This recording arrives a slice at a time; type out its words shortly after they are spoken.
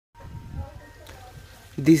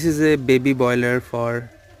This is a baby boiler for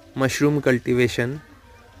mushroom cultivation.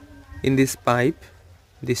 In this pipe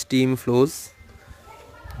the steam flows,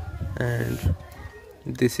 and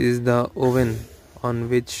this is the oven on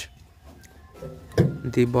which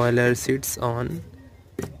the boiler sits on.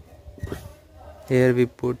 Here we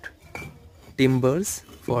put timbers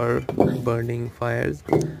for burning fires,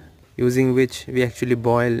 using which we actually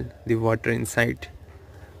boil the water inside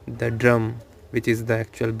the drum, which is the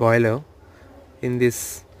actual boiler. In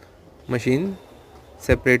this machine,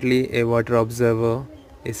 separately a water observer,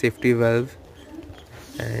 a safety valve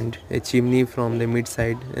and a chimney from the mid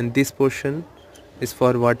side, and this portion is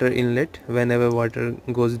for water inlet whenever water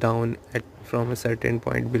goes down from a certain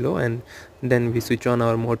point below, and then we switch on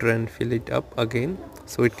our motor and fill it up again,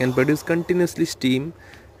 so it can produce continuously steam,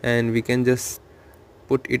 and we can just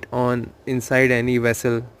put it on inside any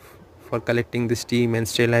vessel for collecting the steam and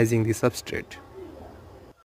sterilizing the substrate.